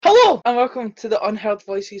Hello and welcome to the Unheard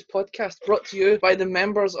Voices podcast, brought to you by the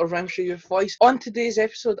members of Rimshire Youth Voice. On today's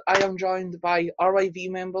episode, I am joined by RIV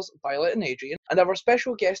members Violet and Adrian, and our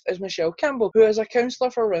special guest is Michelle Campbell, who is a councillor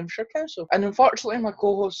for Rimshire Council. And unfortunately, my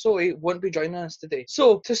co-host Zoe won't be joining us today.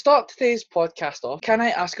 So, to start today's podcast off, can I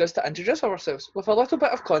ask us to introduce ourselves with a little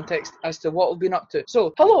bit of context as to what we've been up to?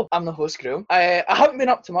 So, hello, I'm the host Graham. I haven't been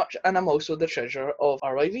up to much, and I'm also the treasurer of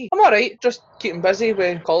RIV. I'm alright, just keeping busy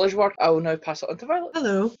with college work. I will now pass it on to Violet.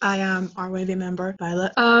 Hello, I am RYV member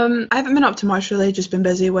Violet. I haven't been up to much really, just been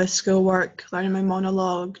busy with schoolwork, learning my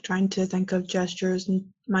monologue, trying to think of gestures and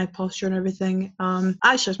my posture and everything. Actually,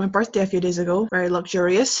 it was my birthday a few days ago, very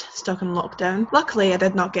luxurious, stuck in lockdown. Luckily, I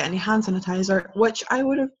did not get any hand sanitizer, which I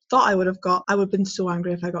would have thought I would have got. I would have been so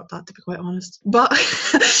angry if I got that, to be quite honest. But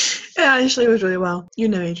it actually was really well. You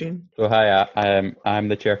know, Adrian. So hi, I'm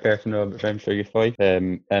the chairperson of Rimshire Youth Voice,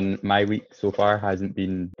 and my week so far hasn't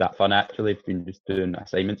been that fun actually. I've been just doing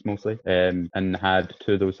assignments mostly, and had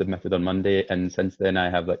 2 of those submitted on Monday, and since then I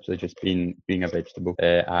have literally just been being a vegetable.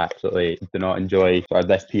 I absolutely do not enjoy sort of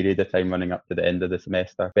this period of time running up to the end of the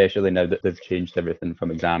semester, especially now that they've changed everything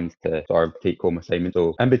from exams to sort of take-home assignments.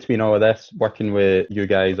 So in between all of this, working with you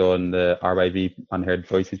guys on the RYV Unheard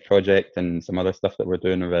Voices project and some other stuff that we're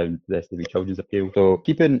doing around the STV Children's Appeal. So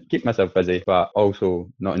keep myself busy, but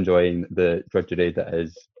also not enjoying the drudgery that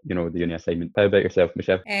is, you know, the uni assignment. How about yourself,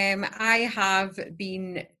 Michelle? I have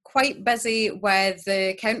been quite busy with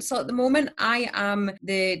the council at the moment. I am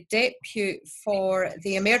the deputy for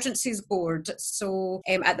the emergencies board. So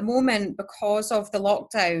at the moment, because of the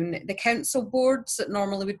lockdown, the council boards that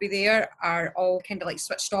normally would be there are all kind of like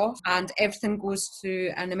switched off, and everything goes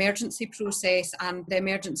through an emergency process and the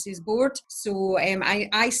emergencies board. So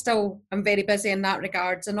I still am very busy in that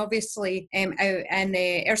regards. And obviously out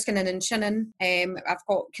in Erskine and in Shinnon, I've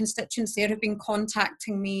got constituents there who've been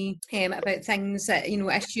contacting me about things that, you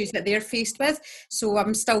know, issues that they're faced with. So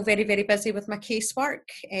I'm still very, very busy with my casework,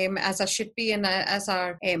 as I should be, and as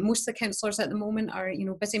are most of the councillors at the moment are, you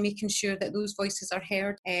know, busy making sure that those voices are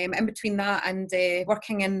heard. In between that and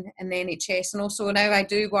working in the NHS, and also now I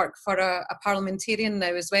do work for a parliamentarian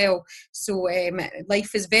now as well. So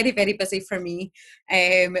life is very, very busy for me.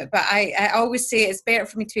 But I always say it's better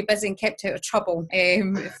for me to be busy and kept out of trouble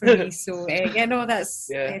for me. So that's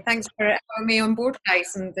thanks for having me on board,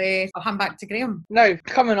 guys, and I'll hand back to Graham. Now,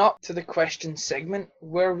 coming up to the question segment,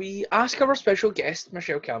 where we ask our special guest,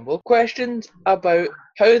 Michelle Campbell, questions about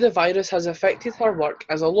how the virus has affected her work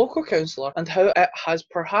as a local councillor and how it has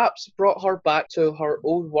perhaps brought her back to her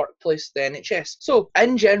old workplace, the NHS. So,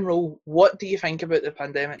 in general, what do you think about the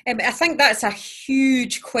pandemic? I think that's a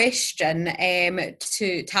huge question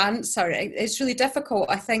to answer. It's really difficult.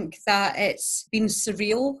 I think that it's been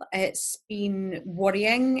surreal, it's been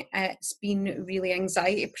worrying, it's been really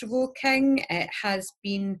anxiety-provoking, it has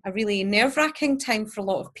been a really nerve-wracking time for a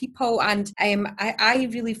lot of people, and I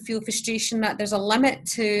really feel frustration that there's a limit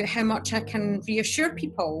to how much I can reassure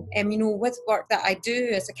people. You know, with work that I do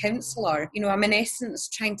as a councillor, you know, I'm in essence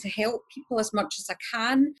trying to help people as much as I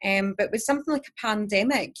can. But with something like a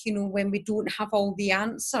pandemic, you know, when we don't have all the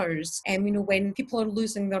answers, you know, when people are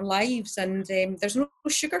losing their lives, and there's no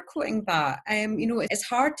sugarcoating that. You know, it's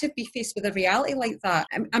hard to be faced with a reality like that.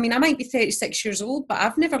 I mean, I might be 36 years old, but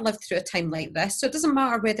I've never lived through a time like this. So it doesn't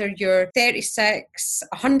matter whether you're 36,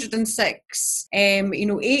 106, you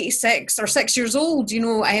know, 86 or 6 years old. You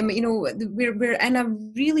know, we're in a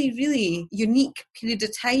really, really unique period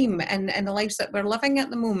of time in the lives that we're living at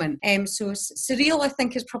the moment. So surreal, I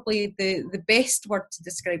think, is probably the best word to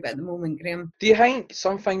describe it at the moment, Graham. Do you think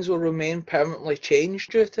some things will remain permanently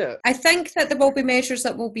changed due to it? I think that there will be measures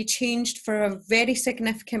that will be changed for a very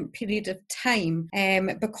significant period of time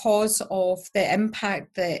because of the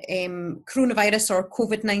impact that coronavirus or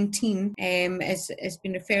COVID-19 has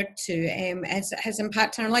been referred to has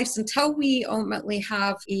impacted our lives. Until we ultimately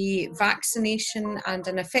have a vaccination and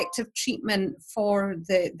an effective treatment for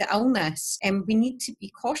the illness, we need to be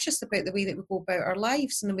cautious about the way that we go about our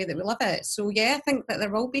lives and the way that we live it. So yeah, I think that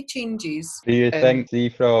there will be changes. Do you think,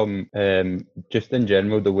 from just in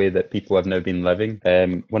general, the way that people have now been living,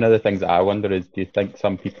 one of the things that I wonder is, do you think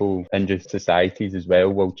some people in just societies as well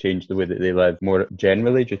will change the way that they live more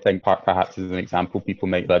generally? Do you think perhaps as an example, people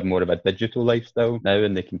might live more of a digital lifestyle now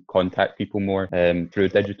and they can contact people more through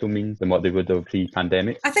digital means than what they would have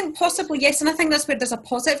pre-pandemic? I think possibly, yes, and I think that's where there's a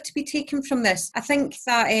positive to be taken from this. I think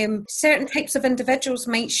that certain types of individuals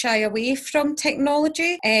might shy away from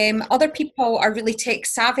technology. Other people are really tech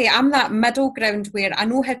savvy. I'm that middle ground where I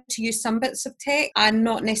know how to use some bits of tech and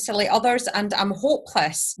not necessarily others, and I'm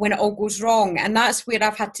hopeless when it all goes wrong. And that's where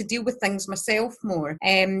I've had to deal with things myself more,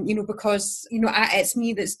 because, it's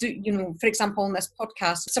me that's for example, on this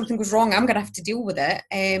podcast, if something goes wrong, I'm going to have to deal with it,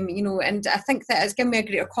 and I think that it's given me a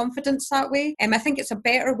greater confidence that way. I think it's a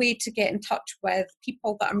better way to get in touch with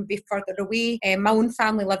people that are maybe further away. My own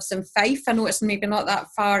family lives in Fife. I know it's maybe not that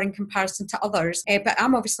far in comparison to others, but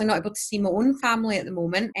I'm obviously not able to see my own family at the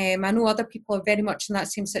moment. I know other people are very much in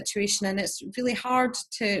that same situation, and it's really hard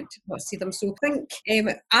to not see them. So I think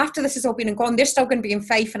after this has all been and gone, they're still going to be in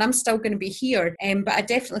Fife and I'm still going to be here, but I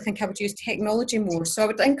definitely think I would use technology more. So I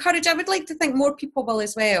would like to think more people will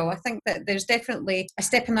as well. I think that there's definitely a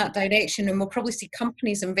step in that direction, and we'll probably see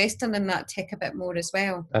companies investing in that tech a bit more as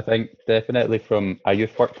well. I think definitely from a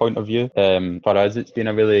youth work point of view, for us it's been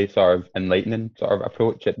a really sort of enlightening sort of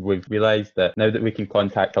approach. We've realised that now that we can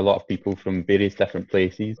contact a lot of people from various different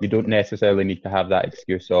places, you don't necessarily need to have that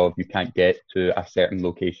excuse of you can't get to a certain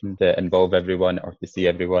location to involve everyone or to see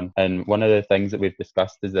everyone. And one of the things that we've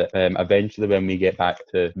discussed is that eventually when we get back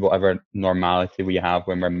to whatever normality we have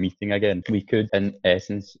when we're meeting again, we could in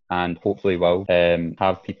essence, and hopefully will,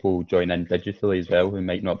 have people join in digitally as well who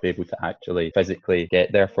might not be able to actually physically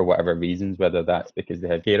get there for whatever reasons, whether that's because they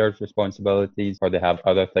have carers responsibilities or they have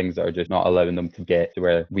other things that are just not allowing them to get to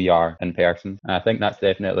where we are in person. And I think that's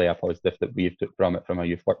definitely a positive that we've took from it from a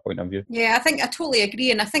youth work point of view. Yeah, I totally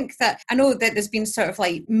agree. And I think that, I know that there's been sort of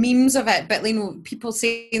like memes of it, but people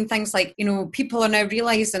saying things like, people are now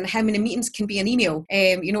realising how many meetings can be an email.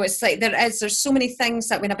 It's like there's so many things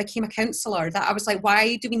that when I became a councillor that I was like,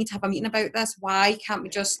 why do we need to have a meeting about this? Why can't we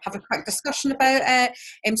just have a quick discussion about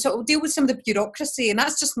it? So it'll deal with some of the bureaucracy. And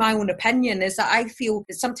that's just my own opinion, is that I feel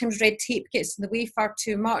that sometimes red tape gets in the way far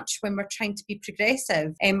too much when we're trying to be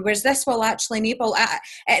progressive. Whereas this will actually enable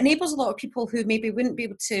a lot of people who maybe wouldn't be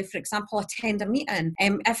able to, for example, attend a meeting.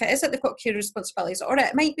 If it is that they've got care responsibilities, or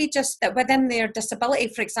it might be just that within their disability,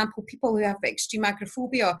 for example, people who have extreme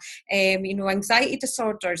agoraphobia, anxiety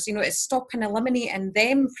disorders, it's stopping, eliminating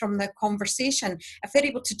them from the conversation. If they're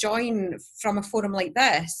able to join from a forum like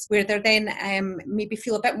this, where they're then maybe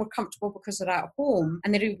feel a bit more comfortable because they're at home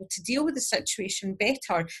and they're able to deal with the situation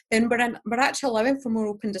better, then we're actually allowing for more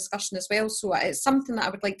open discussion as well. So it's something that I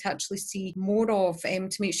would like to actually see more of, to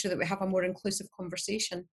make sure that we have a more inclusive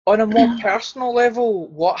conversation. On a more personal level,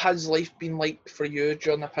 what has life been like for you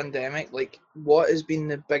during the pandemic? Like, what has been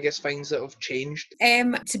the biggest things that have changed?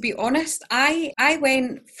 To be honest, I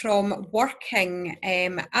went from working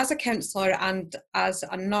as a counsellor and as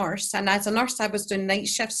a nurse. And as a nurse, I was doing night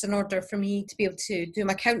shifts in order for me to be able to do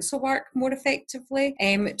my council work more effectively,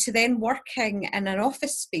 to then working in an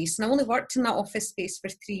office space. And I only worked in that office space for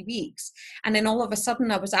 3 weeks. And then all of a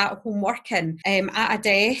sudden I was at home working at a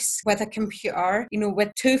desk with a computer,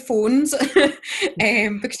 with 2 phones,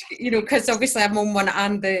 because obviously I'm on one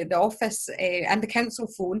and the office and the council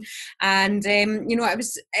phone. And,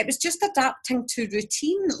 it was just adapting to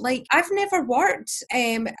routine. Like, I've never worked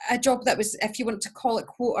a job that was, if you want to call it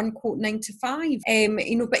quote unquote 9 to 5,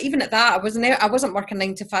 but even at that, I wasn't working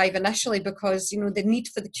 9 to 5 initially, because, the need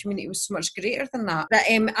for the community was so much greater than that. That,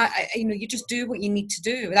 you just do what you need to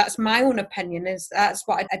do. That's my own opinion, that's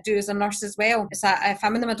what I do as a nurse as well. Is that if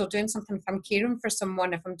I'm in the middle doing something, if I'm caring for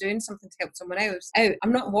someone, if I'm doing something to help someone else out,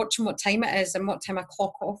 I'm not watching what time it is and what time I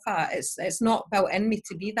clock off at. It's not built in me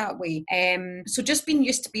to be that way. So just being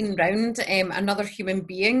used to being around another human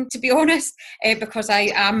being, to be honest, because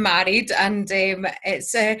I am married, and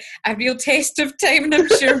it's a real test of time, and I'm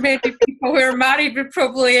sure many people who are married would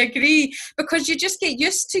probably agree, because you just get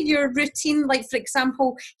used to your routine. Like, for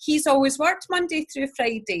example, he's always worked Monday through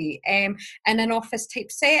Friday in an office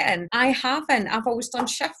type setting. I haven't. I've always done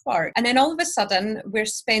shift work, and then all of a sudden we're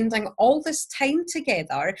spending all this time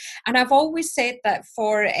together. And I've always said that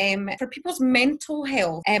for people's mental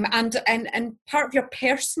health and part of your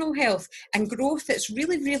personal health and growth, it's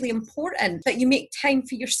really, really important that you make time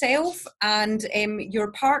for yourself, and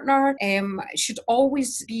your partner should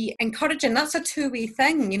always be encouraging. That's a two-way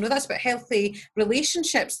thing, that's about healthy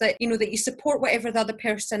relationships, that that you support whatever the other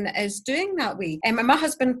person is doing that way. And my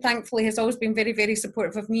husband, thankfully, has always been very, very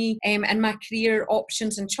supportive of me and my career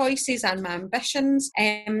options and choices and my ambitions.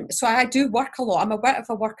 So I do work a lot. I'm a bit of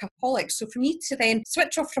a workaholic. So for me to then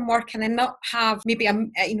switch off from work and not have maybe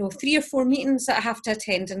 3 or 4 meetings that I have to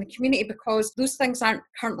attend in the community because those things aren't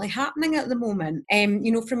currently happening at the moment.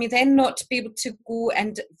 For me then not to be able to go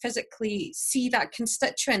and physically see that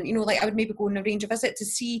constituent, like I would maybe go and arrange a visit to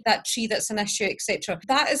see that tree that's an issue, etc.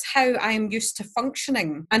 That is how I'm used to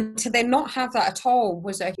functioning, and to then not have that at all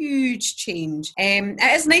was a huge change.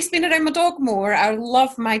 It is nice being around my dog more. I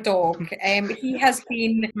love my dog. He has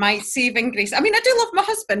been my saving grace. I mean, I do love my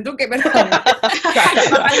husband, don't get me wrong.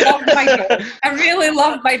 I love my dog. I really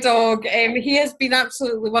love my dog. He has been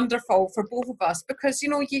absolutely wonderful for both of us because,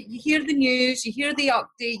 you hear the news, you hear the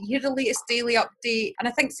update, you hear the latest daily update, and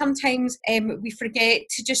I think sometimes we forget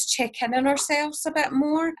to just check in on ourselves a bit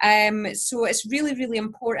more. So it's really, really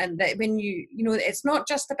important that when it's not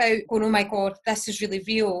just about going, oh my God, this is really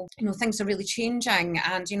real, things are really changing,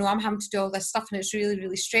 and I'm having to do all this stuff and it's really,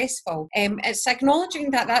 really stressful. It's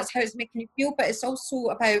acknowledging that that's how it's making you feel, but it's also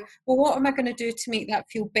about, well, what am I going to do to make that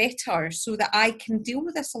feel better so that I can deal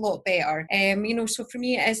with this a lot better? So for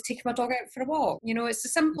me it is taking my dog out for a walk. It's the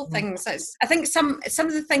simple things. I think some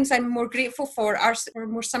of the things I'm more grateful for are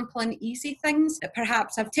more simple and easy things that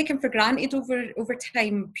perhaps I've taken for granted over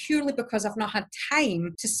time, purely because I've not had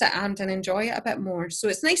time to sit and enjoy it a bit more. So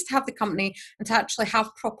it's nice to have the company and to actually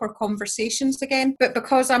have proper conversations again. But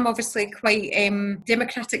because I'm obviously quite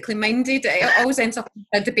democratically minded, it always ends up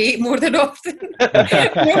in a debate more than often,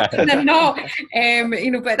 more often than not.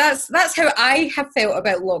 But that's how I have felt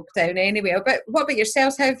about lockdown anyway. But what about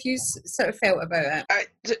yourselves? How have you sort of felt about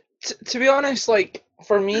it? To be honest, like,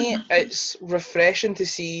 for me, it's refreshing to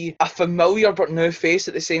see a familiar but new face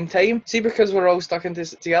at the same time. See, because we're all stuck in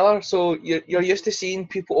this together, so you're used to seeing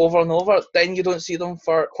people over and over, then you don't see them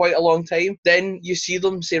for quite a long time. Then you see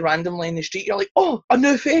them, say, randomly in the street, you're like, oh, a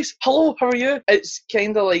new face, hello, how are you? It's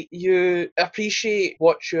kind of like you appreciate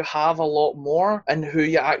what you have a lot more and who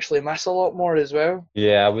you actually miss a lot more as well.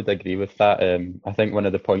 Yeah, I would agree with that. I think one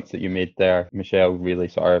of the points that you made there, Michelle, really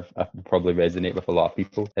sort of probably resonate with a lot of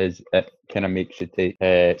people, is it kind of makes you take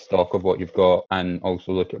stock of what you've got and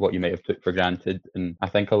also look at what you might have took for granted. And I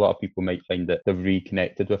think a lot of people might find that they've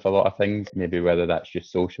reconnected with a lot of things, maybe whether that's just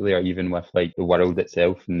socially or even with like the world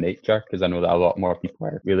itself and nature, because I know that a lot more people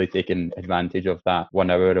are really taking advantage of that 1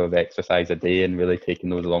 hour of exercise a day and really taking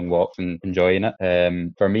those long walks and enjoying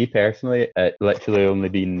it. For me personally, it literally only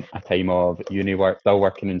been a time of uni work, still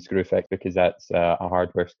working in Screwfix because that's a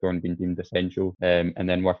hardware store and being deemed essential, and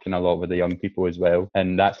then working a lot with the young people as well.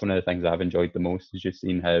 And that's one of the things I've enjoyed the most, is just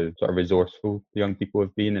seeing how sort of resourceful the young people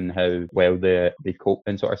have been and how well they cope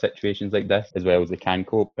in sort of situations like this, as well as they can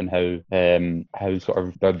cope, and how sort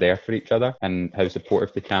of they're there for each other and how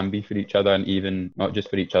supportive they can be for each other, and even not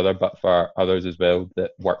just for each other but for others as well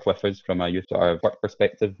that work with us from a youth sort of work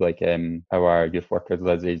perspective, like how our youth workers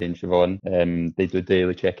Lizzie and Siobhan, they do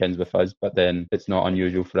daily check-ins with us, but then it's not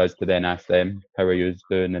unusual for us to then ask them, how are you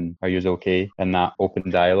doing and are you okay, and that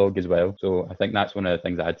open dialogue as well. So I think that's one of the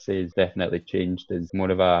things I'd say is definitely changed, is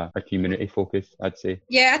more of a community focus, I'd say.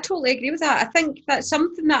 Yeah, I totally agree with that. I think that's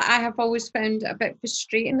something that I have always found a bit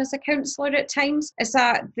frustrating as a councillor at times, is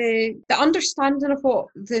that the understanding of what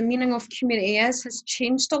the meaning of community is has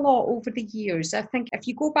changed a lot over the years. I think if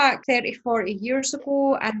you go back 30, 40 years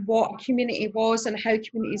ago and what a community was and how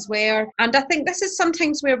communities were, and I think this is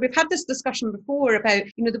sometimes where we've had this discussion before about,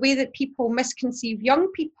 the way that people misconceive young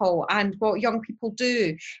people and what young people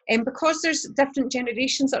do. And because there's different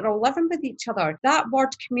generations that are all living with each other, that word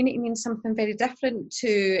community means something very different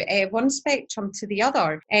to one spectrum to the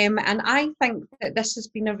other. And I think that this has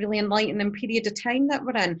been a really enlightening period of time that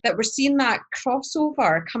we're in, that we're seeing that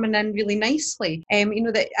crossover coming in really nicely.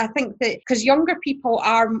 That I think that because younger people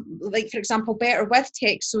are, like, for example, better with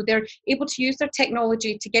tech, so they're able to use their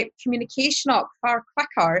technology to get communication up far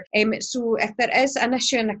quicker. So if there is an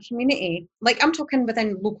issue in a community, like I'm talking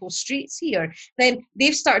within local streets here, then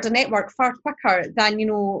they've started a network far quicker than,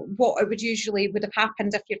 what it would have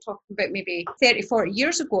happened if you're talking about maybe 30, 40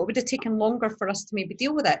 years ago. It would have taken longer for us to maybe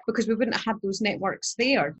deal with it because we wouldn't have had those networks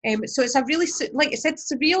there. So it's a really, like I said,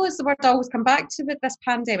 surreal is the word I always come back to with this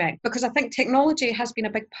pandemic, because I think technology has been a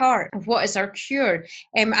big part of what is our cure.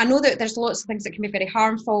 I know that there's lots of things that can be very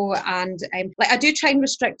harmful, and like I do try and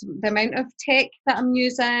restrict the amount of tech that I'm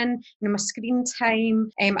using, my screen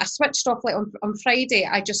time. I switched off, like on Friday,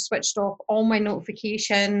 I just switched off all my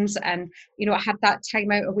notifications, and I had that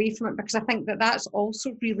time out away from it, because I think that that's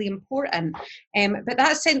also really important. But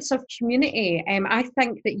that sense of community, I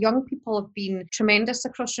think that young people have been tremendous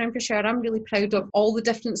across Renfrewshire. I'm really proud of all the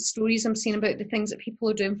different stories I'm seeing about the things that people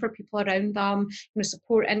are doing for people around them,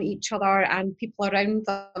 supporting each other and people around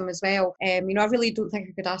them as well. I really don't think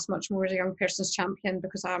I could ask much more as a young person's champion,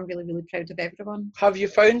 because I'm really, really proud of everyone. Have you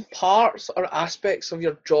found parts or aspects of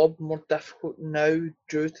your job more difficult now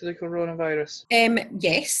due to the coronavirus?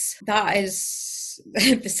 Yes, that is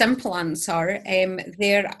the simple answer.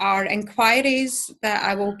 There are inquiries that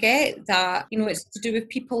I will get that, it's to do with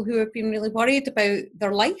people who have been really worried about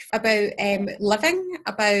their life, about living,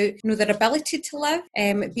 about, their ability to live,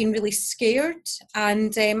 being really scared.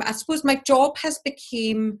 And I suppose my job has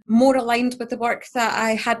become more aligned with the work that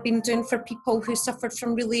I had been doing for people who suffered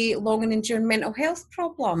from really long and enduring mental health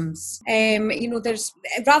problems. There's,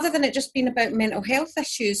 rather than it just being about mental health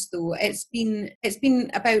issues, though, it's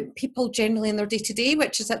been about people generally in their day-to-day,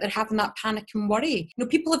 which is that they're having that panic and worry.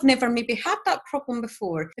 People have never maybe had that problem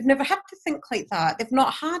before. They've never had to think like that. They've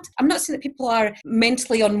not had, I'm not saying that people are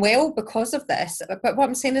mentally unwell because of this, but what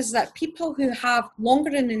I'm saying is that people who have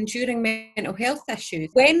longer and enduring mental health issues,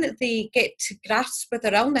 when they get to grasp with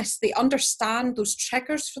their illness, they understand those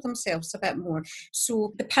triggers for themselves a bit more.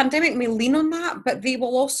 So the pandemic may lean on that, but they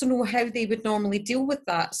will also know how they would normally deal with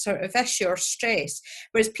that sort of issue or stress.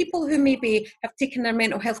 Whereas people who maybe have taken their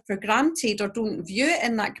mental health for granted or don't view it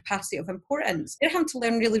in that capacity of importance, they're having to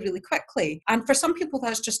learn really, really quickly. And for some people,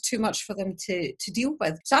 that's just too much for them to deal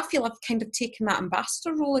with. So I feel I've kind of taken that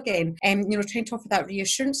ambassador role again, trying to offer that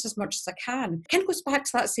reassurance as much as I can. It kind of goes back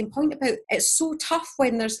to that same point about it's so tough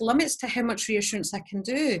when there's limits to how much reassurance I can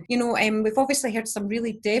do. We've obviously heard some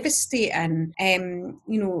really devastating,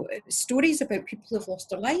 stories about people who've lost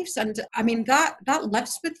their lives. And I mean, that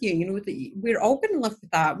lives with you, we're all going to live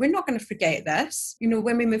with that. We're not going to forget this.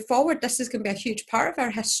 When we move forward, this is going to be a huge part of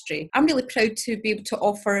our history. I'm really proud to be able to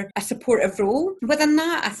offer a supportive role within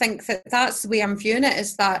that. I think that that's the way I'm viewing it,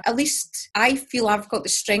 is that at least I feel I've got the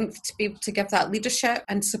strength to be able to give that leadership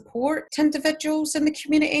and support to individuals in the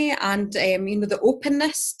community, and the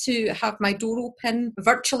openness to have my door open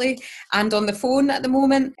virtually and on the phone at the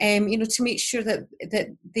moment, to make sure that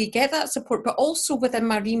they get that support, but also within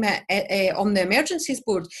my remit on the emergencies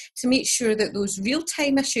board to make sure that those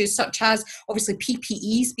real-time issues, such as obviously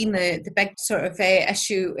PPEs being the big sort of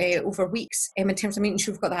issue over weeks, in terms of making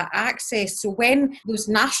sure we've got that access. So when those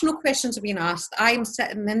national questions are being asked, I'm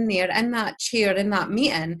sitting in there in that chair in that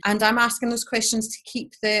meeting, and I'm asking those questions to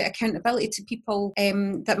keep the accountability to people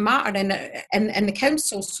that matter in the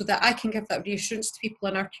council, so that I can give that reassurance to people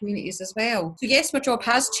in our communities as well. So yes, my job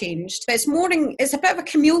has changed, but it's a bit of a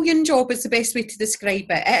chameleon job is the best way to describe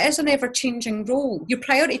it. It is an ever-changing role. Your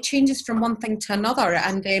priority changes from one thing to another,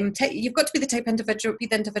 and you've got to be the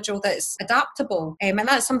individual that's adaptable, and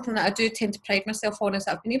that's something that I do tend to pride myself on, is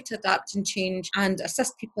that I've been able to adapt and change and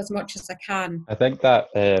assist people as much as I can. I think that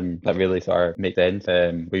really sort of makes sense,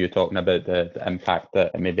 where you're talking about the impact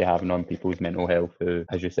that it may be having on people's mental health who,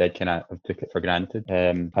 as you said, kind of took it for granted.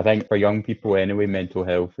 I think for young people anyway, mental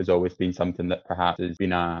health has always been something that perhaps has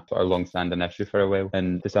been a sort of long-standing issue for a while,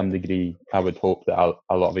 and to some degree I would hope that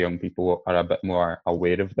a lot of young people are a bit more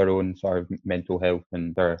aware of their own sort of mental health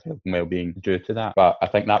and their health and well-being due to that. But I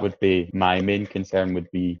think that would be my main concern,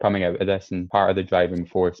 would be coming out of this, and part of the driving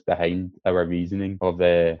force behind our reasoning of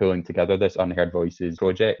pulling together this Unheard Voices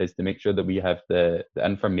project is to make sure that we have the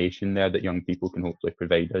information there that young people can hopefully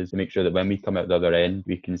provide us, to make sure that when we come out the other end,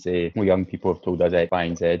 we can say, well, young people have told us X, Y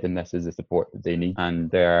and Z, and this is the support that they need, and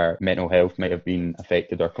their mental health might have been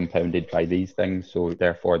affected or compounded by these things, so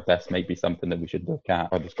therefore this might be something that we should look at,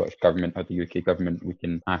 or the Scottish Government or the UK Government we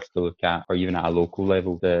can ask to look at, or even at a local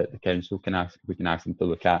level the council we can ask them to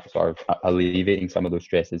look at, sort of alleviating some of those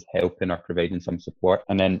stresses, helping or providing some support.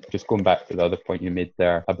 And then just going back to the other point you made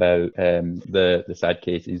there about the sad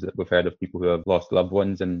cases that we've heard of people who have lost loved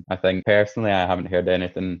ones, and I think personally I haven't heard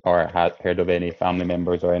anything or had heard of any family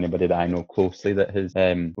members or anybody that I know closely that has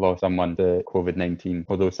lost someone to COVID-19,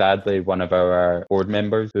 although sadly one of our board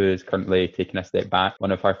members who is currently taking a step back,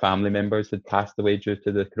 one of our family members had passed away due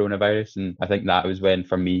to the coronavirus, and I think that was when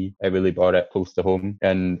for me it really brought it close to home.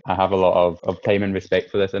 And I have a lot of time and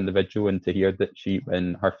respect for this individual, and to hear that she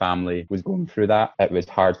and her family was going through that, it was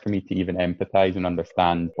hard for me to even empathise and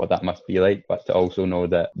understand what that must be like, but to also know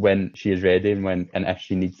that when she is ready and if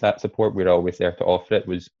she needs that support, we're always there to offer it,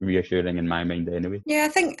 was reassuring in my mind anyway. Yeah, I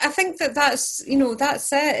think that's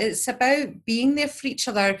that's it. It's about being there for each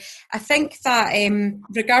other. I think that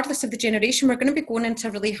regardless of the generation, we're going to be going into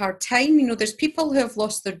a really hard time. There's people who have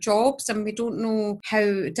lost their jobs, and we don't know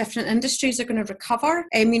how different industries are going to recover.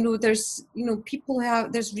 There's people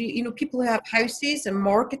people who have houses and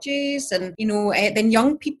mortgages, and then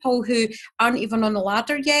young people who aren't even on the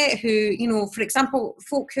ladder yet, who, for example,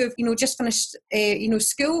 folk who've, just finished,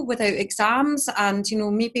 school without exams, and,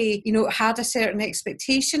 maybe, had a certain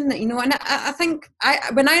expectation, and I think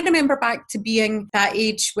when I remember back to being that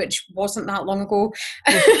age, which wasn't that long ago,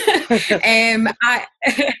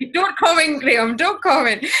 don't comment, Graham, don't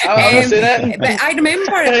comment. But I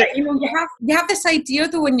remember that, you have this idea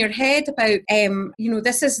though in your head about,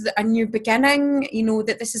 this is a new beginning,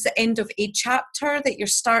 that this is the end of a chapter, that you're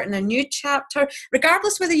starting a new chapter,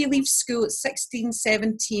 regardless whether you leave school at 16,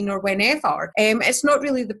 17 or whenever. It's not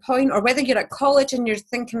really the point, or whether you're at college and you're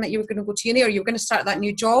thinking that you're going to go to uni, or you're going to start that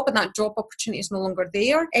new job and that job opportunity is no longer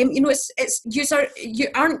there. You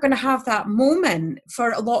aren't going to have that moment.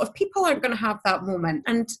 For a lot of people aren't going to have that moment.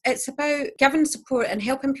 And it's about giving support and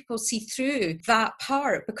helping people see through that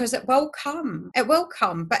part, because it will come. It will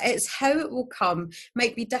come, but it's how it will come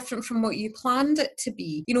might be different from what you planned it to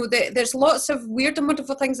be. There's lots of weird and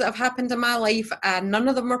wonderful things that have happened in my life, and none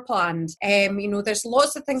of them were planned. There's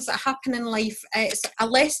lots of things that happen in life. It's a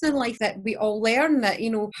lesson in life that we all learn, that,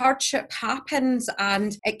 hardship happens,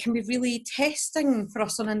 and it can be really testing for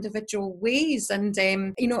us on individual ways. And,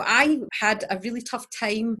 I had a really tough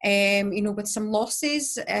time, with some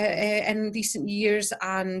losses in recent years,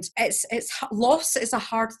 and loss is a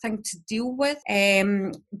hard thing to deal with,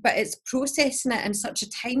 but it's processing it in such a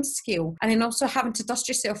time scale, and then also having to dust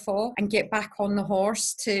yourself off and get back on the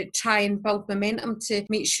horse to try and build momentum to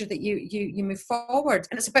make sure that you move forward.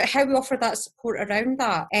 And it's about how we offer that support around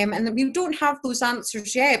that, and we don't have those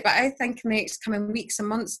answers yet, but I think in the next coming weeks and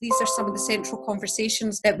months, these are some of the central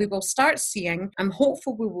conversations that we will start seeing. I'm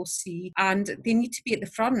hopeful we will see, and they need to be at the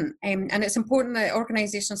front, and it's important that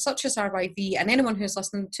organisations such as RYV and anyone who's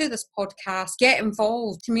listening to this podcast get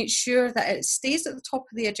involved to make sure that it stays at the top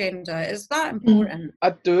of the agenda. Is that important?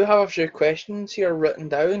 I do have a few questions here written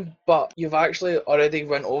down, but you've actually already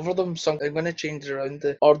went over them, so I'm going to change around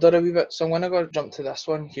the order a wee bit. So I'm going to go jump to this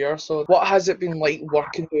one here. So what has it been like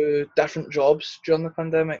working through different jobs during the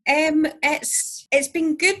pandemic? It's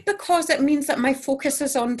been good, because it means that my focus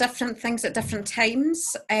is on different things at different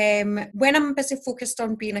times. When I'm busy focused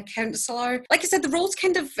on being a counsellor, like I said, the roles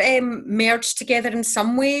kind of merge together in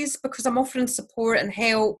some ways, because I'm offering support and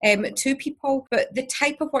help to people, but the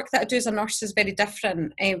type of work that I do as a nurse is very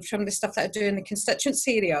different from the stuff that I do in the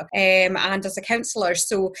constituency area and as a counsellor.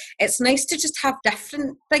 So it's nice to just have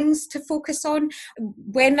different things to focus on.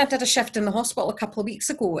 When I did a shift in the hospital a couple of weeks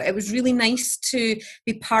ago, it was really nice to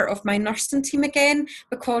be part of my nursing team again,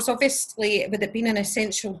 because obviously with it being an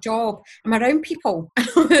essential job, I'm around people.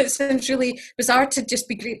 It sounds really bizarre to just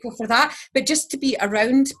be grateful for that, but just to be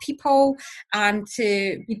around people and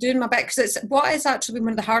to be doing my bit, because it's what is actually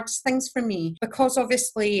one of the hardest things for me, because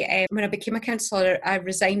obviously when I became a counsellor, I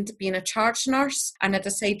resigned being a charge nurse, and I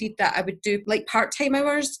decided that I would do like part-time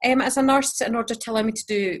hours as a nurse in order to allow me to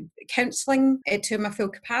do counselling to my full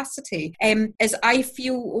capacity, is I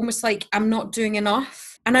feel almost like I'm not doing enough.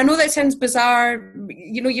 And I know that sounds bizarre,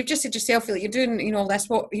 you've just said yourself that you're doing, all this,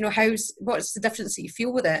 what's the difference that you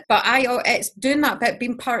feel with it? But it's doing that bit,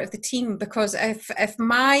 being part of the team, because if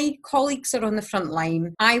my colleagues are on the front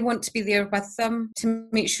line, I want to be there with them to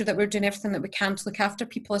make sure that we're doing everything that we can to look after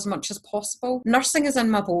people as much as possible. Nursing is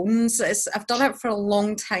in my bones. I've done it for a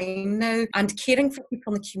long time now, and caring for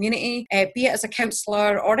people in the community, be it as a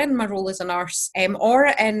counsellor or in my role as a nurse, or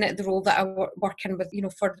in the role that I work in with,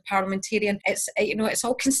 for the parliamentarian, it's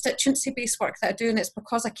all constituency-based work that I do, and it's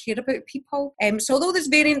because I care about people. So although there's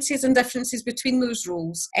variances and differences between those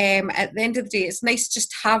roles, at the end of the day, it's nice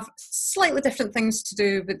just to have slightly different things to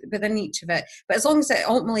do within each of it. But as long as it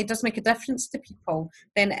ultimately does make a difference to people,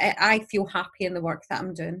 then I feel happy in the work that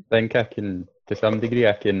I'm doing. I think to some degree,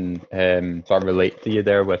 I can sort of relate to you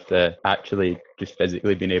there with actually just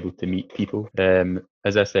physically being able to meet people.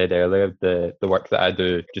 As I said earlier, the work that I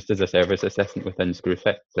do just as a service assistant within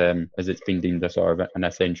Screwfix, as it's been deemed a sort of an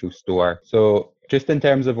essential store. So just in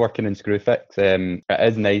terms of working in Screwfix, it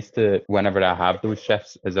is nice to, whenever I have those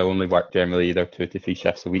shifts, as I only work generally either 2 to 3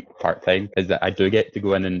 shifts a week part-time, is that I do get to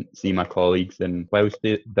go in and see my colleagues. And whilst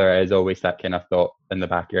there is always that kind of thought in the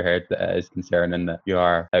back of your head that it is concerning that you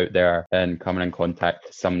are out there and coming in contact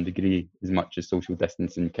to some degree, as much as social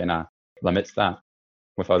distancing kind of limits that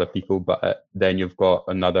with other people, but then you've got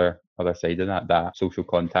another side of that social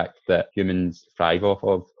contact that humans thrive off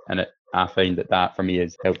of, and I find that for me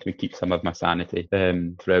has helped me keep some of my sanity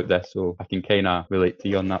throughout this, so I can kind of relate to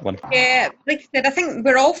you on that one. Yeah, like I said, I think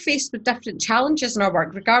we're all faced with different challenges in our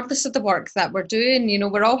work, regardless of the work that we're doing.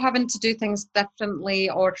 We're all having to do things differently,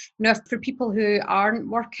 or for people who aren't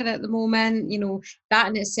working at the moment, that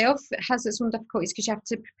in itself has its own difficulties, because you have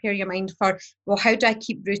to prepare your mind for, well, how do I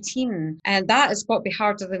keep routine? And that has got to be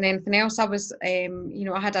harder than anything else. I was, I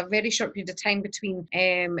had a very short period of time between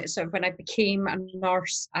sort of when I became a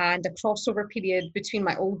nurse and a crossover period between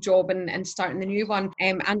my old job and starting the new one.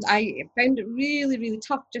 And I found it really, really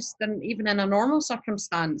tough, just even in a normal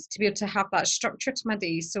circumstance, to be able to have that structure to my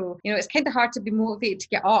day. So, it's kind of hard to be motivated to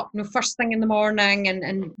get up, first thing in the morning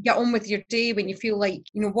and get on with your day when you feel like,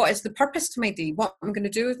 what is the purpose to my day? What I'm going to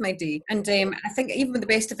do with my day? And I think even with the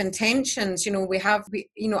best of intentions,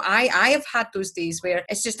 I have had those days where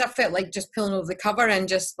it's just, I felt like just pulling over the cover and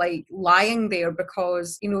just like lying there,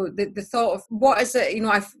 because, the thought of what is it,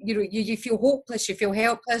 you feel hopeless, you feel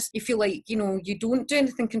helpless, you feel like, you don't do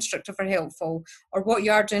anything constructive or helpful, or what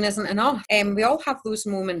you are doing isn't enough. We all have those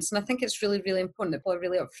moments, and I think it's really, really important that people are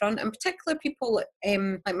really upfront, and particularly people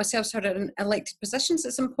like myself who are in elected positions.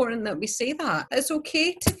 It's important that we say that it's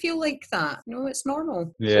okay to feel like that. It's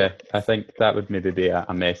normal. Yeah, I think that would maybe be a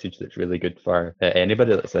message that's really good for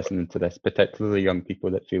anybody that's listening to this, particularly young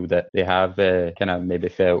people that feel that they have kind of maybe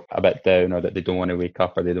felt a bit down, or that they don't want to wake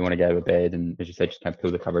up, or they don't want to get out of bed, and as you said, just kind of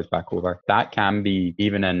pull the covers back over. That can be,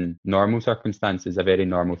 even in normal circumstances, a very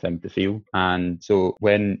normal thing to feel. And so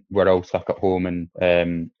when we're all stuck at home,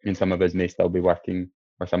 and some of us may still be working,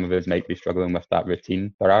 or some of us might be struggling with that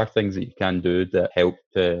routine, there are things that you can do that help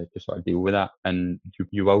to sort of deal with that. And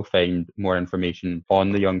you will find more information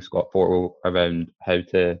on the Young Scot portal around how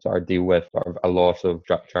to sort of deal with sort of a loss of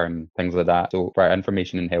structure and things like that. So for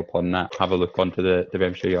information and help on that, have a look onto the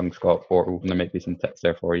Renfrewshire Young Scot portal, and there might be some tips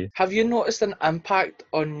there for you. Have you noticed an impact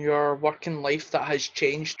on your working life that has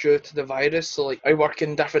changed due to the virus? So like, are you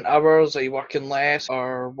working different hours? Are you working less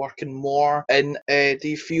or working more? And do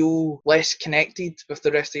you feel less connected with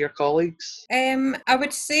the rest of your colleagues? I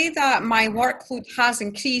would say that my workload has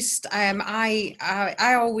increased. I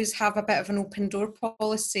always have a bit of an open door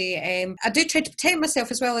policy. I do try to protect myself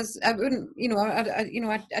as well, as I wouldn't,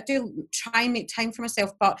 I do try and make time for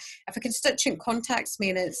myself. But if a constituent contacts me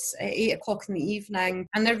and it's 8 o'clock in the evening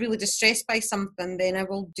and they're really distressed by something, then I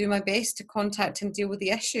will do my best to contact and deal with the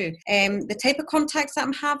issue. The type of contacts that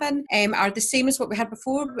I'm having are the same as what we had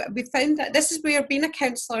before. We found that this is where being a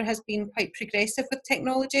councillor has been quite progressive with technology.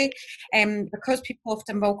 Because people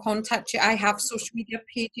often will contact you. I have social media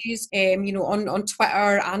pages, on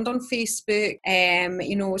Twitter and on Facebook,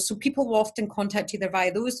 so people will often contact you either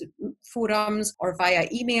via those forums or via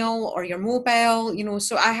email or your mobile,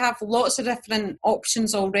 so I have lots of different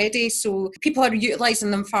options already, so people are utilising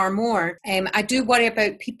them far more. I do worry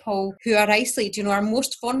about people who are isolated, our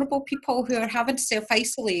most vulnerable people who are having to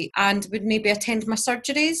self-isolate and would maybe attend my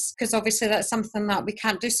surgeries, because obviously that's something that we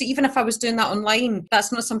can't do. So even if I was doing that online,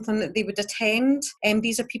 that's not something that they would attend.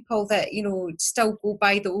 These are people that, still go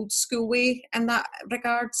by the old school way in that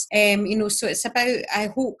regards. So it's about, I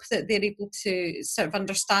hope that they're able to sort of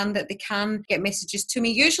understand that they can get messages to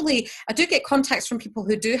me. Usually I do get contacts from people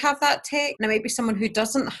who do have that tech, and it might be someone who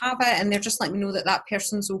doesn't have it, and they're just letting me know that that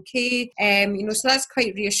person's okay. So that's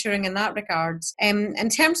quite reassuring in that regards. In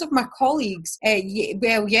terms of my colleagues,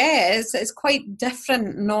 it's quite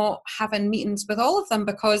different not having meetings with all of them,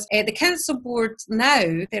 because the council board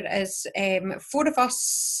now, there is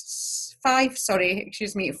 5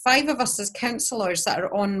 of us as councillors that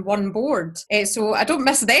are on one board. So I don't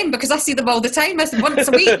miss them because I see them all the time. Once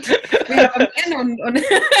a week we have a meeting on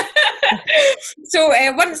So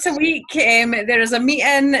once a week there is a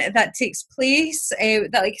meeting that takes place that,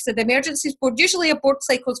 like I said, the emergencies board, usually a board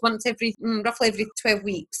cycle is once every roughly every 12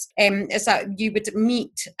 weeks, is that you would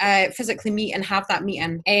physically meet and have that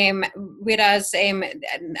meeting, whereas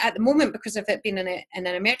at the moment, because of it being in an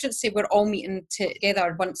emergency, we're all meeting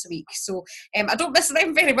together once a week. So I don't miss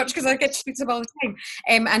them very much because I get to speak to them all the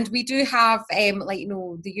time, and we do have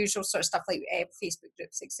the usual sort of stuff like Facebook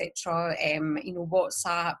groups, etc.,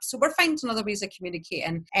 WhatsApp. So we're finding other ways of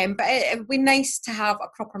communicating, but it would be nice to have a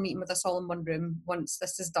proper meeting with us all in one room once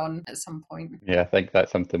this is done at some point. Yeah, I think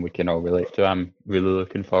that's something we can all relate to. I'm really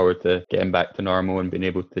looking forward to getting back to normal and being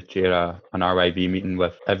able to chair an RYV meeting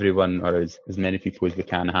with everyone, or as many people as we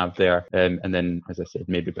can have there, and then, as I said,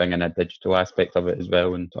 maybe bring in a digital aspect of it as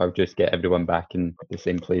well, and sort of just get everyone back in the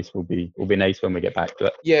same place will be nice when we get back to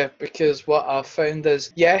it. Yeah, because what I've found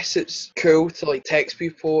is, yes, it's cool to text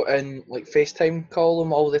people and FaceTime call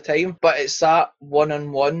them all the time, but it's that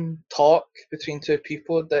one-on-one talk between two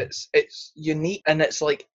people it's unique, and it's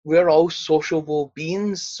we're all sociable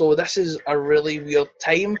beings, so this is a really weird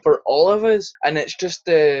time for all of us, and it's just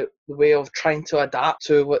the way of trying to adapt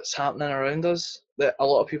to what's happening around us that a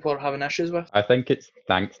lot of people are having issues with. I think it's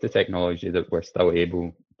thanks to technology that we're still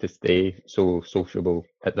able to stay so sociable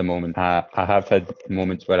at the moment. I have had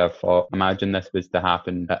moments where I've thought, imagine this was to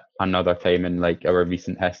happen at another time in like our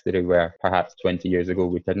recent history, where perhaps 20 years ago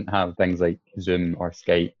we didn't have things like Zoom or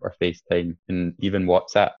Skype or FaceTime and even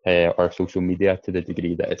WhatsApp or social media to the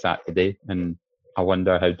degree that it's at today. And I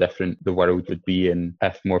wonder how different the world would be, and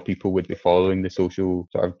if more people would be following the social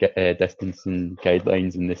sort of distancing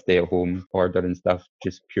guidelines and the stay-at-home order and stuff,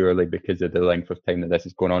 just purely because of the length of time that this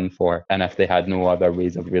is going on for. And if they had no other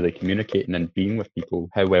ways of really communicating and being with people,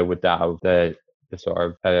 how well would that have the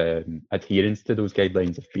sort of adherence to those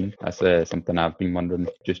guidelines have been? That's something I've been wondering,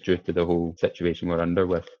 just due to the whole situation we're under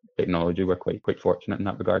with technology. We're quite fortunate in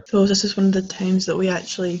that regard. So this is one of the times that we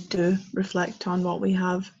actually do reflect on what we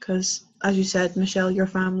have, because as you said, Michelle, your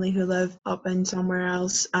family who live up in somewhere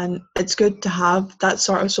else, and it's good to have that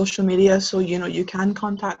sort of social media, so you can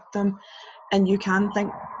contact them and you can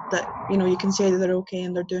think that you can say that they're okay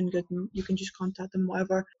and they're doing good, and you can just contact them,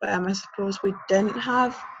 whatever. But I suppose we didn't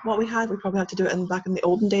have what we had. We probably had to do it back in the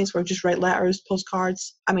olden days, where just write letters,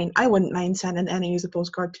 postcards. I mean, I wouldn't mind sending any as a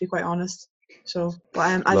postcard, to be quite honest. So, but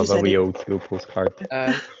as you Love a said, wee old school postcard.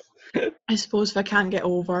 I suppose if I can't get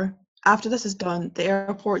over, after this is done, the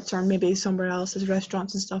airports or maybe somewhere else, as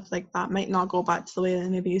restaurants and stuff like that, might not go back to the way they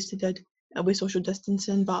maybe used to did. It'll be social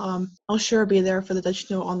distancing, but I'll sure be there for the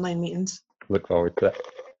digital online meetings. Look forward to it.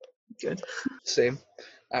 Good. Same,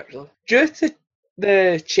 actually. Due to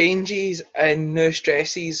the changes and new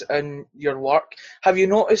stresses in your work, have you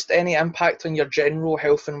noticed any impact on your general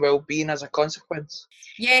health and well-being as a consequence?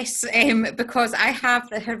 Yes, because I have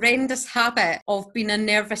the horrendous habit of being a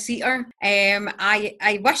nervous eater.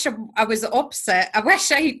 I wish I was the opposite. I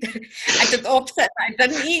wish I did the opposite, that I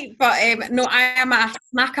didn't eat. But no, I am a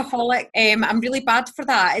snackaholic. I'm really bad for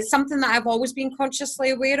that. It's something that I've always been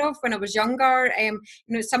consciously aware of when I was younger.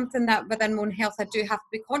 It's something that within my own health I do have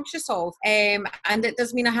to be conscious of. And it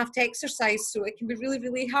does mean I have to exercise, so it can be really,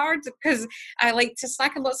 really hard, because I like to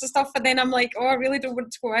snack on lots of stuff, and then I'm like, oh, I really don't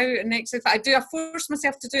want to go out and exercise. I force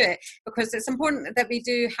myself to do it, because it's important that we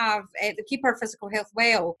do have to keep our physical health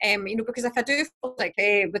well. Because if I do feel like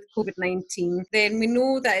with COVID-19, then we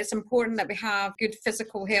know that it's important that we have good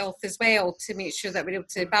physical health as well, to make sure that we're able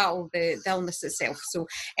to battle the illness itself. So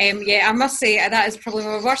I must say that is probably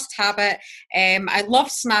my worst habit. I love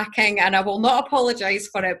snacking, and I will not apologise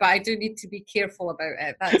for it, but I do need to be careful about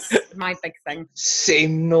it. That's my big thing.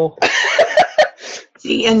 Same, no.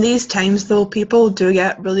 See, in these times though, people do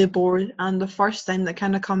get really bored, and the first thing that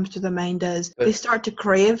kind of comes to their mind is they start to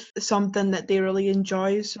crave something that they really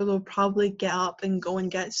enjoy, so they'll probably get up and go and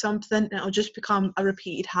get something, and it'll just become a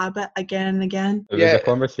repeated habit again and again. There was a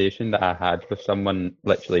conversation that I had with someone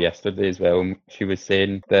literally yesterday as well. She was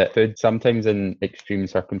saying that food, sometimes in extreme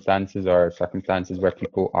circumstances or circumstances where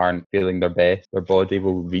people aren't feeling their best, their body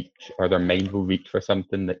will reach, or their mind will reach for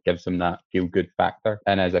something that gives them that feel good factor.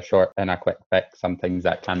 And as a short and a quick fix, sometimes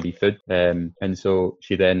that can be food. And so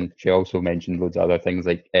she also mentioned loads of other things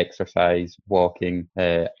like exercise, walking,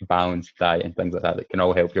 balanced diet, and things like that can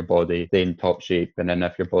all help your body stay in top shape. And then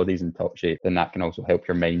if your body's in top shape, then that can also help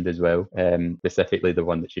your mind as well. Specifically, the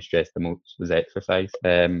one that she stressed the most was exercise.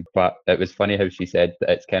 But it was funny how she said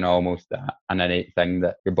that it's kind of almost an innate thing,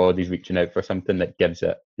 that your body's reaching out for something that gives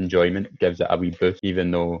it enjoyment, gives it a wee boost, even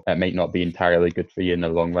though it might not be entirely good for you in the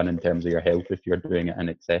long run in terms of your health if you're doing it in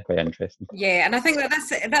excess. Quite interesting. Yeah, and I think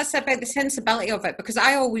that's about the sensibility of it, because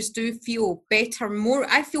I always do feel better,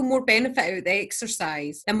 I feel more benefit out of the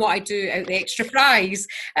exercise than what I do out of the extra fries.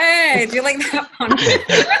 Hey, do you like that one?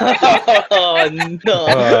 Oh no!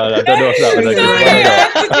 I don't know if that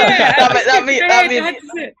was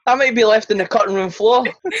that might be left in the cutting room floor.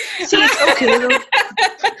 See, it's okay though.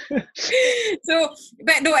 So,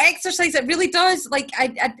 but no, exercise, it really does,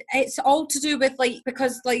 it's all to do with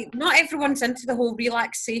because not everyone's into the whole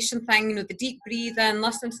relaxation thing, the deep breathing,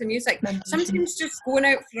 listening to the music. Sometimes just going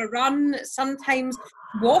out for a run, sometimes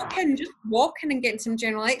just walking and getting some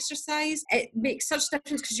general exercise, it makes such a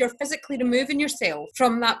difference, because you're physically removing yourself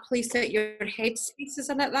from that place that your headspace is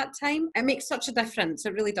in at that time. It makes such a difference.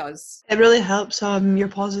 It really does. It really helps your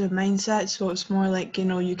positive mindset, so it's more like,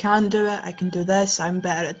 you can do it, I can do this, I'm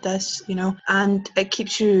better at this, and it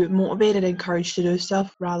keeps you motivated, encouraged to do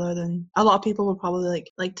stuff, rather than a lot of people would probably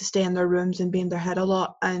like to stay in their rooms and be in their head a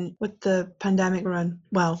lot. And with the pandemic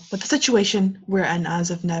with the situation we're in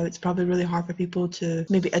as of now, it's probably really hard for people to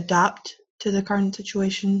maybe adapt to the current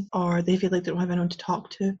situation, or they feel like they don't have anyone to talk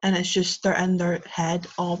to, and it's just they're in their head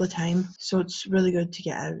all the time. So it's really good to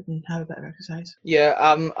get out and have a bit of exercise. Yeah,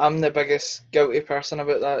 I'm the biggest guilty person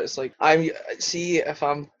about that. It's like, I see if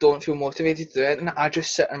I don't feel motivated to do it, and I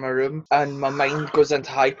just sit in my room and my mind goes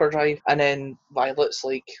into hyperdrive, and then Violet's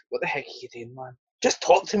like, "What the heck are you doing, man? Just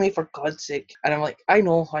talk to me for God's sake." And I'm like, I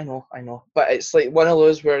know. But it's like one of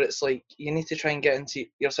those where it's like you need to try and get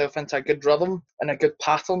yourself into a good rhythm and a good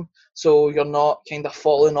pattern, so you're not kind of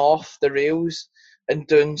falling off the rails and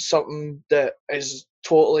doing something that is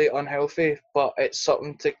totally unhealthy, but it's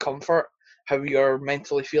something to comfort how you're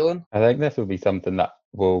mentally feeling. I think this will be something that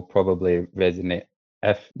will probably resonate.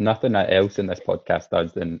 If nothing else in this podcast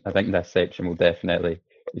does, then I think this section will definitely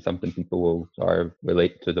be something people will sort of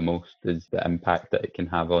relate to the most, is the impact that it can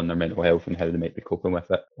have on their mental health and how they might be coping with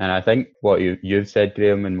it. And I think what you've said,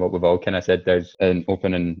 Graham, and what we've all kind of said there's an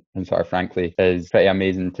open and sort of frankly is pretty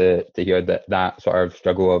amazing to hear that sort of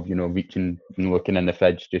struggle of, reaching and looking in the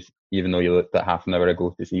fridge, just even though you looked at half an hour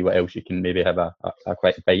ago, to see what else you can maybe have a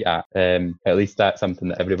quick bite at least that's something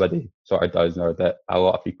that everybody sort of does, or that a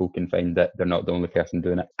lot of people can find that they're not the only person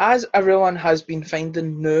doing it. As everyone has been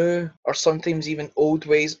finding new or sometimes even old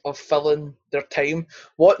ways of filling their time,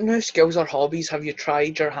 what new skills or hobbies have you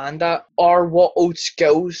tried your hand at? Or what old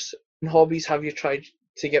skills and hobbies have you tried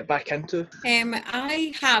to get back into?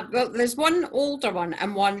 I have, well, there's one older one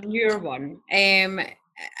and one newer one,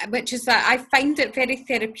 which is that I find it very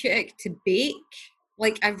therapeutic to bake.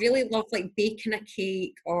 Like, I really love like baking a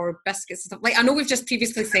cake or biscuits and stuff. Like, I know we've just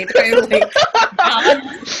previously said about like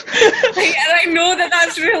balance, and I know that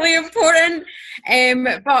that's really important.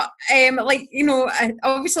 But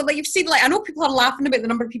obviously, like you've seen, like I know people are laughing about the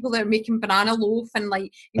number of people that are making banana loaf, and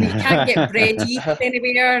like you can't get bread yeast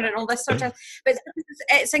anywhere and all this sort of. But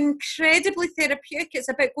it's incredibly therapeutic. It's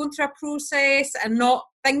about going through a process and not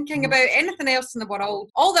thinking about anything else in the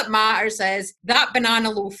world. All that matters is that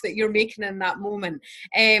banana loaf that you're making in that moment.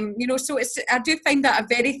 So I do find that a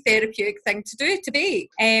very therapeutic thing to do, to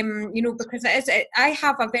bake. Because I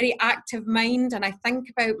have a very active mind, and I think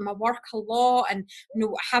about my work a lot, and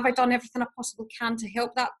have I done everything I possibly can to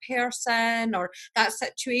help that person or that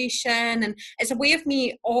situation? And it's a way of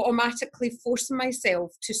me automatically forcing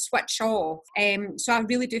myself to switch off. So I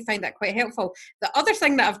really do find that quite helpful. The other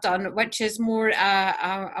thing that I've done, which is more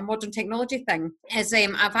a modern technology thing, is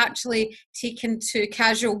I've actually taken to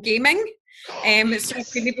casual gaming. So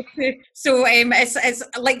I've been able to. So it's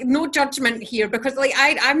like no judgment here, because like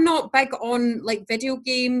I'm not big on like video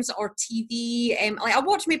games or TV. Like I'll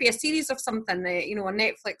watch maybe a series of something, on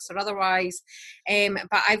Netflix or otherwise.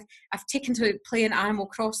 But I've taken to playing Animal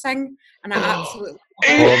Crossing, and I absolutely.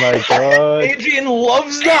 Oh my God! Adrian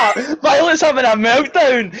loves that. Violet's having a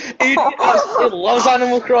meltdown. Adrian absolutely loves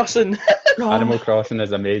Animal Crossing. Animal Crossing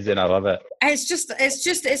is amazing. I love it. It's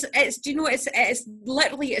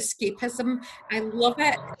literally escapism. I love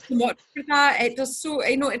it so much for that. It does so,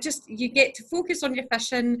 you get to focus on your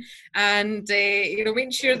fishing and,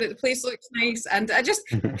 make sure that the place looks nice. And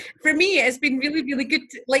for me, it's been really, really good.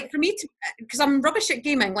 Because I'm rubbish at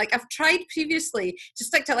gaming. Like I've tried previously to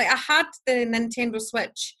stick to, like I had the Nintendo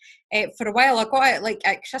Switch for a while. I got it like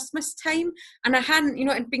at Christmas time, and I hadn't,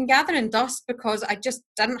 it'd been gathering dust because I just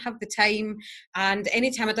didn't have the time. And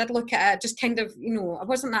anytime I did look at it, I just kind of, I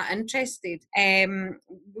wasn't that interested.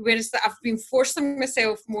 Whereas I've been forcing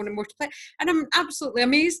myself more and more to play, and I'm absolutely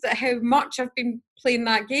amazed at how much I've been playing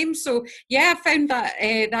that game. So yeah, I found that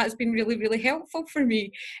that's been really, really helpful for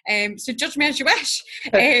me. So judge me as you wish,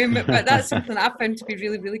 but that's something that I found to be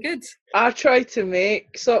really, really good. I tried to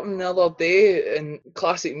make something the other day, and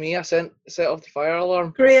classic me, I set off the fire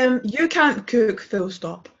alarm. Graham, you can't cook, full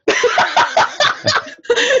stop.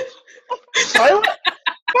 Violet,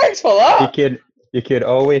 thanks for that. You can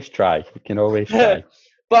always try. You can always try.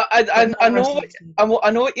 But I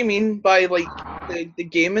know what you mean by like the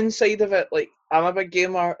gaming side of it. Like I'm a big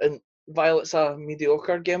gamer and Violet's a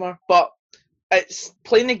mediocre gamer, but it's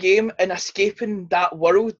playing a game and escaping that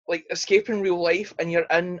world, like escaping real life, and you're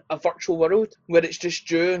in a virtual world where it's just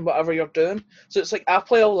you and whatever you're doing. So it's like I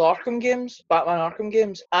play all the Arkham games, Batman Arkham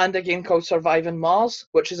games, and a game called Surviving Mars,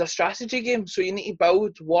 which is a strategy game. So you need to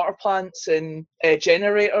build water plants and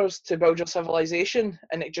generators to build your civilization,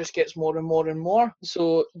 and it just gets more and more and more.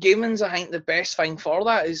 So gaming's, I think, the best thing for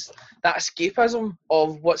that is that escapism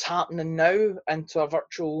of what's happening now into a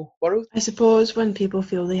virtual world. I suppose when people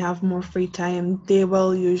feel they have more free time, they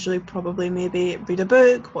will usually probably maybe read a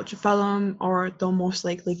book, watch a film, or they'll most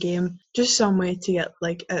likely game. Just some way to get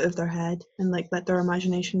like out of their head and like let their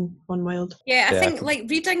imagination run wild. Yeah, I Yeah, think like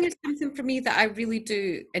reading is something for me that I really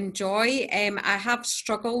do enjoy. I have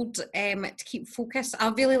struggled to keep focus. I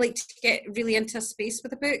really like to get really into a space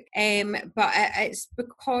with a book, but it's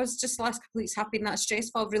because just the last couple of weeks have been that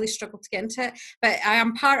stressful. I've really struggled to get into it. But I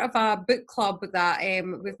am part of a book club that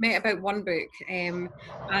we've met about one book, and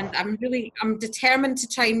I'm determined to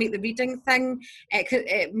try and make the reading thing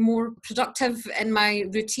more productive in my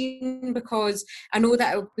routine, because I know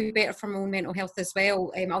that it will be better for my own mental health as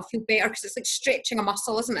well. I'll feel better because it's like stretching a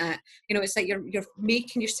muscle, isn't it? You know, it's like you're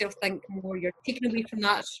making yourself think more. You're taking away from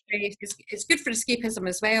that stress. It's good for escapism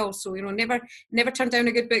as well. So you know, never turn down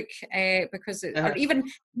a good book because or even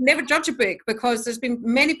never judge a book, because there's been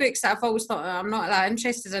many books that I've always thought, I'm not that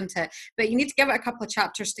interested into it. But you need to give it a couple of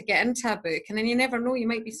chapters to get into a book, and then you never know, you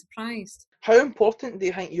might be surprised. How important do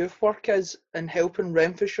you think youth work is in helping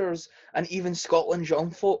Renfrewshire's and even Scotland's young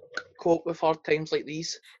folk cope with hard times like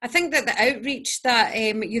these? I think that the outreach that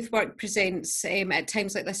youth work presents at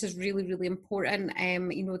times like this is really, really important.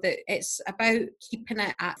 You know, that it's about keeping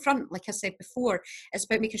it at front, like I said before. It's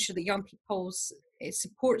about making sure that young people's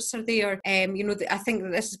supports are there. You know, I think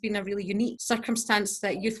that this has been a really unique circumstance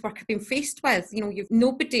that youth work have been faced with. You know,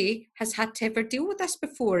 nobody has had to ever deal with this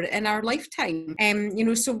before in our lifetime. You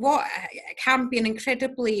know, so what can be an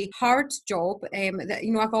incredibly hard job. That,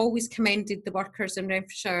 you know, I've always commended the workers in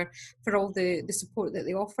Renfrewshire for all the support that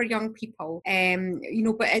they offer young people. You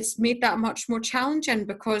know, but it's made that much more challenging,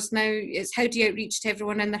 because now it's how do you outreach to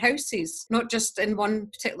everyone in their houses, not just in one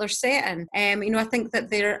particular setting. You know, I think that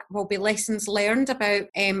there will be lessons learned about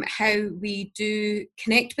how we do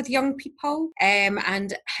connect with young people,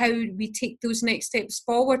 and how we take those next steps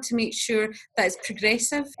forward to make sure that it's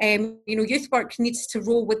progressive. You know, youth work needs to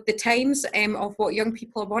roll with the times of what young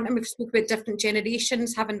people are wanting. We've spoke about different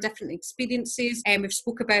generations having different experiences, and we've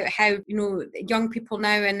spoke about how, you know, young people now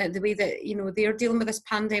and the way that, you know, they're dealing with this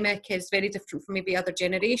pandemic is very different from maybe other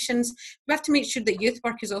generations. We have to make sure that youth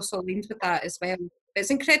work is also aligned with that as well.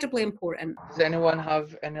 It's incredibly important. Does anyone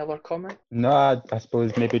have any other comment? No, I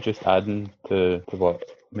suppose maybe just adding to what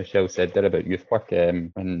Michelle said there about youth work,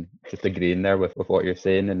 and just agreeing there with what you're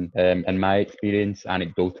saying. And in my experience,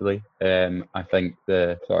 anecdotally, I think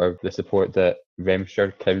the sort of the support that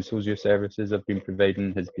Renfrewshire Council's youth services have been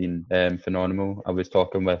providing has been phenomenal. I was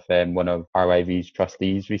talking with one of RYV's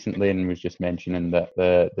trustees recently, and was just mentioning that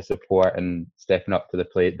the support and stepping up to the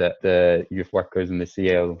plate that the youth workers and the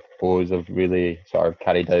CLOs have really sort of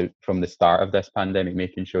carried out from the start of this pandemic,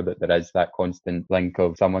 making sure that there is that constant link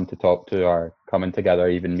of someone to talk to, or coming together,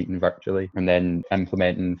 even meeting virtually, and then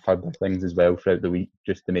implementing further things as well throughout the week,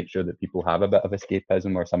 just to make sure that people have a bit of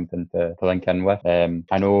escapism or something to link in with.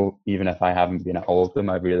 I know even if I haven't been at all of them,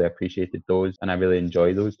 I've really appreciated those, and I really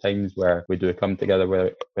enjoy those times where we do come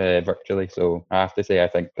together virtually. So I have to say, I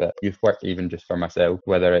think that youth work, even just for myself,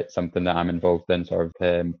 whether it's something that I'm involved in sort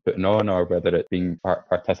of putting on, or whether it's being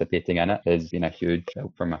participating in it, has been a huge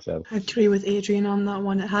help for myself. I agree with Adrian on that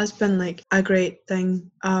one. It has been like a great thing.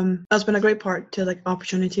 That's been a great part to like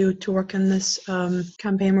opportunity to work in this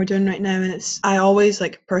campaign we're doing right now, and I always,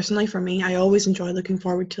 like, personally for me, I always enjoy looking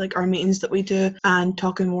forward to like our meetings that we do and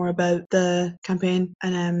talking more about the campaign,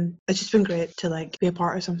 and it's just been great to like be a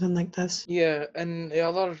part of something like this. Yeah, and the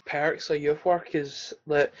other perks of youth work is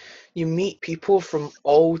that you meet people from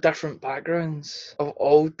all different backgrounds, of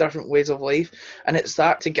all different ways of life, and it's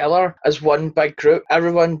that together as one big group,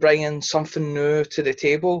 everyone bringing something new to the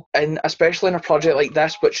table. And especially in a project like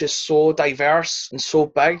this, which is so diverse and so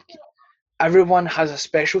big, everyone has a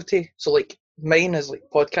specialty. So like mine is like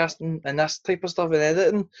podcasting and this type of stuff and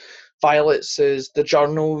editing. Violet's is the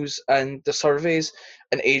journals and the surveys,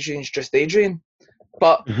 and Adrian's just Adrian.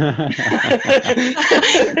 But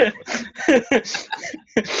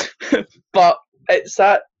but it's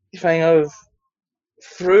that thing of,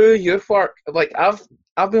 through youth work, like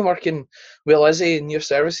I've been working with Lizzie in youth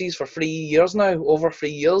services for 3 years now, over 3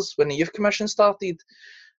 years, when the youth commission started,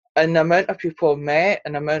 and the amount of people I've met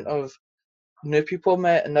and the amount of new people I've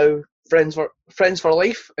met, and now friends for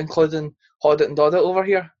life, including Hoddit and Doddit over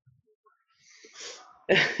here.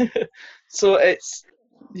 So it's,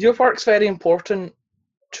 youth work's very important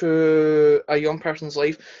to a young person's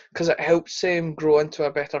life, because it helps them grow into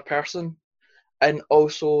a better person, and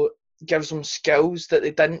also gives them skills that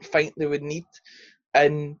they didn't think they would need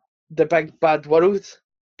in the big bad world,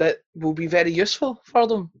 that will be very useful for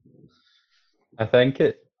them. I think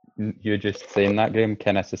you just saying that, Graham,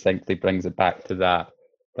 kind of succinctly brings it back to that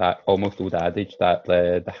that almost old adage that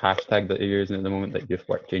the hashtag that you're using at the moment, that youth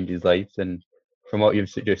work changes lives. And from what you've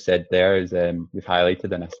just said there is you've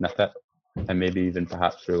highlighted in a snippet, and maybe even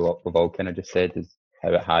perhaps through what we've all kind of just said, is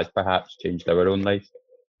how it has perhaps changed our own lives.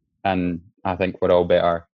 And I think we're all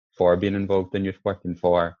better for being involved in youth work and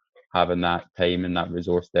for having that time and that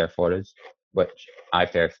resource there for us, which I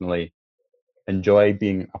personally enjoy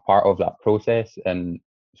being a part of that process and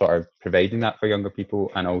sort of providing that for younger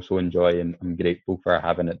people, and also enjoy and I'm grateful for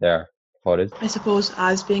having it there for us. I suppose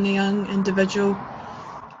as being a young individual,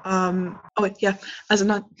 as a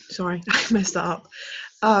not, sorry, I messed that up.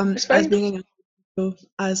 It's fine. As being a young individual,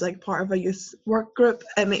 as like part of a youth work group,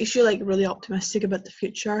 it makes you like really optimistic about the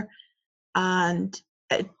future, and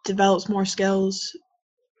it develops more skills,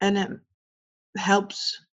 and it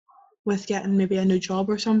helps with getting maybe a new job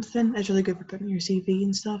or something. It's really good for putting your CV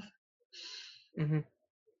and stuff. Mm-hmm.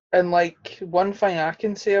 And like, one thing I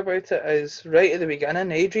can say about it is, right at the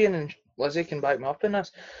beginning, Adrian and Lizzie can back me up in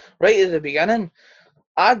this, right at the beginning,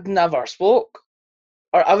 I'd never spoke,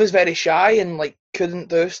 or I was very shy and like couldn't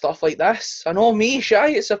do stuff like this. I know me, shy,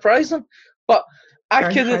 it's surprising, but I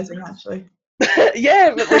Very couldn't. surprising, actually.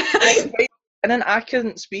 Yeah, but like, and then I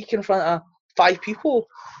couldn't speak in front of 5 people.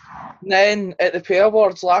 And then at the Pay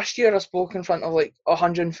Awards last year, I spoke in front of like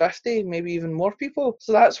 150, maybe even more people.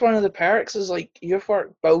 So that's one of the perks, is like youth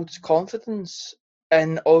work builds confidence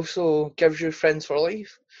and also gives you friends for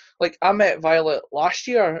life. Like, I met Violet last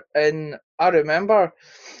year, and I remember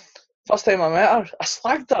first time I met her, I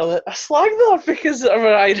slagged her because of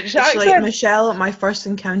her Irish It's like accent. Michelle at my first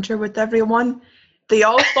encounter with everyone. They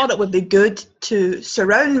all thought it would be good to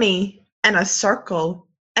surround me in a circle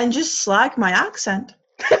and just slag my accent.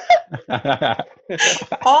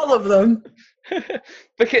 All of them.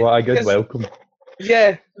 What a good welcome.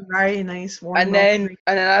 Yeah. Very nice, warm And welcome.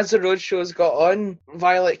 then as the road shows got on,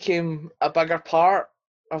 Violet came a bigger part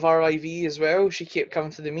of RIV as well. She kept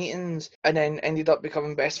coming to the meetings, and then ended up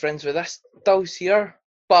becoming best friends with this Dulce here.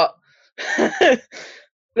 But but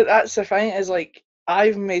that's the thing, is like,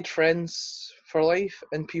 I've made friends for life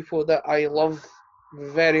and people that I love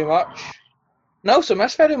very much, and also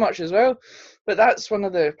miss very much as well. But that's one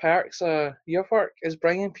of the perks of youth work, is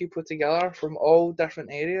bringing people together from all different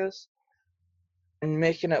areas and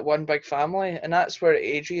making it one big family. And that's where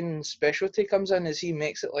Adrian's specialty comes in, is he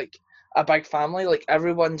makes it like a big family. Like,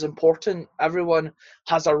 everyone's important, everyone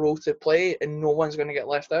has a role to play, and no one's going to get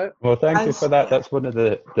left out. Well, thank you for that. Yeah. That's one of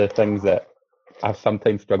the things that I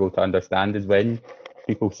sometimes struggle to understand, is when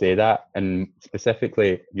people say that, and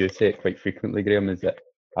specifically you say it quite frequently, Graham, is that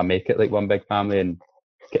I make it like one big family. And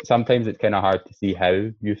sometimes it's kind of hard to see how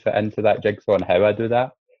you fit into that jigsaw and how I do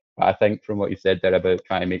that. But I think from what you said there about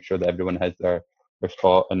trying to make sure that everyone has their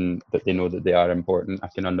spot and that they know that they are important, I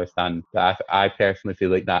can understand that. I personally feel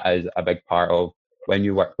like that is a big part of when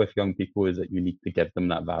you work with young people, is that you need to give them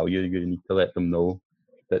that value. You need to let them know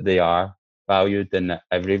that they are valued and that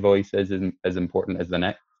every voice is as important as the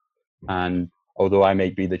next. And although I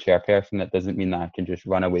might be the chairperson, it doesn't mean that I can just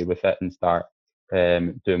run away with it and start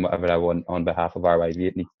doing whatever I want on behalf of RYV.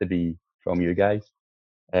 It needs to be from you guys.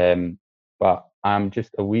 But I'm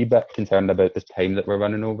just a wee bit concerned about the time that we're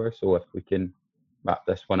running over. So if we can wrap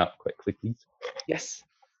this one up quickly, please. Yes.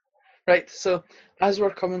 Right, so as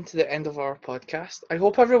we're coming to the end of our podcast, I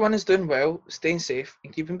hope everyone is doing well, staying safe,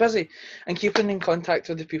 and keeping busy, and keeping in contact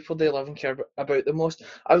with the people they love and care about the most.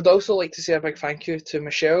 I would also like to say a big thank you to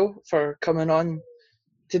Michelle for coming on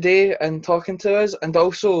today and talking to us, and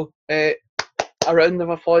also a round of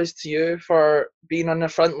applause to you for being on the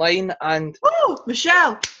front line and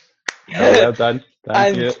Michelle! Well done.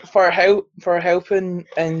 Thank you. for helping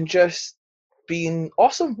and just being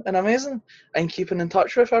awesome and amazing and keeping in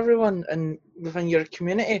touch with everyone and within your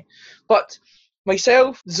community. But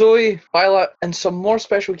myself, Zoe, Violet, and some more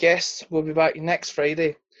special guests will be back next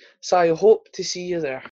Friday. So I hope to see you there.